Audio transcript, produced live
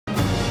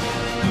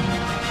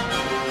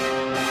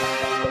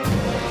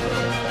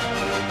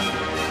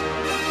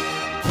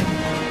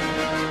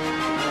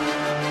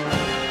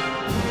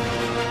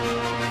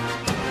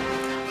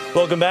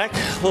Welcome back.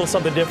 A little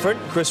something different.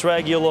 Chris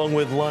Wragge along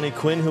with Lonnie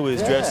Quinn, who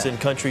is dressed in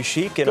country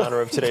chic in honor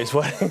of today's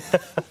wedding.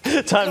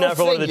 Time now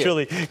for one of the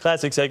truly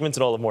classic segments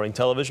in all of morning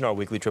television, our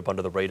weekly trip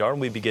under the radar. And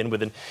we begin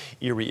with an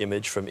eerie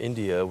image from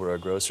India where a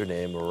grocer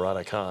named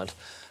Radhakant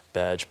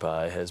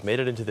Bajpai has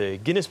made it into the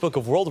Guinness Book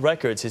of World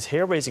Records. His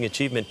hair-raising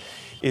achievement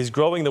is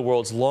growing the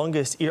world's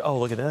longest ear. Oh,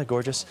 look at that,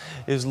 gorgeous.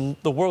 Is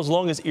the world's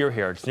longest ear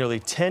hair. It's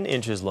nearly 10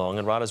 inches long,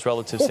 and Radha's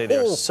relatives say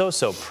they're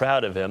so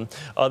proud of him.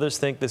 Others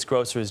think this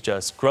grocer is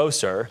just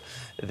grosser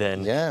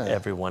than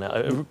everyone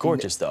else.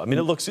 Gorgeous, though. I mean,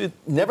 it looks...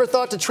 Never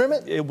thought to trim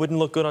it? It wouldn't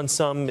look good on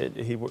some.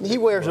 He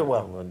wears it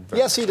well.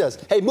 Yes, he does.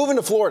 Hey, moving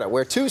to Florida,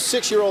 where two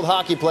 6-year-old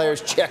hockey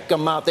players, check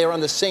them out, they're on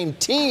the same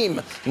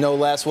team, no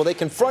less. Well, they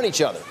confront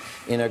each other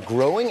in a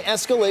growing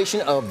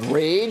escalation of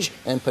rage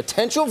and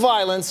potential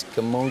violence.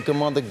 Come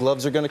on, the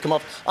gloves are going to come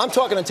off. I'm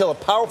talking until a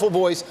powerful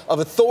voice of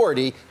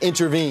authority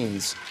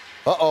intervenes.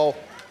 Uh-oh.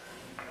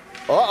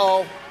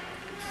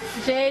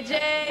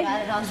 JJ,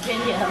 got it on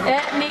video.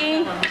 At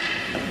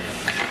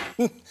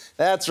me.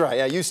 That's right.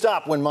 Yeah, you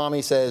stop when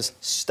mommy says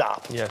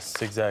stop.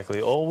 Yes,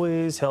 exactly.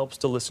 Always helps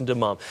to listen to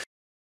mom.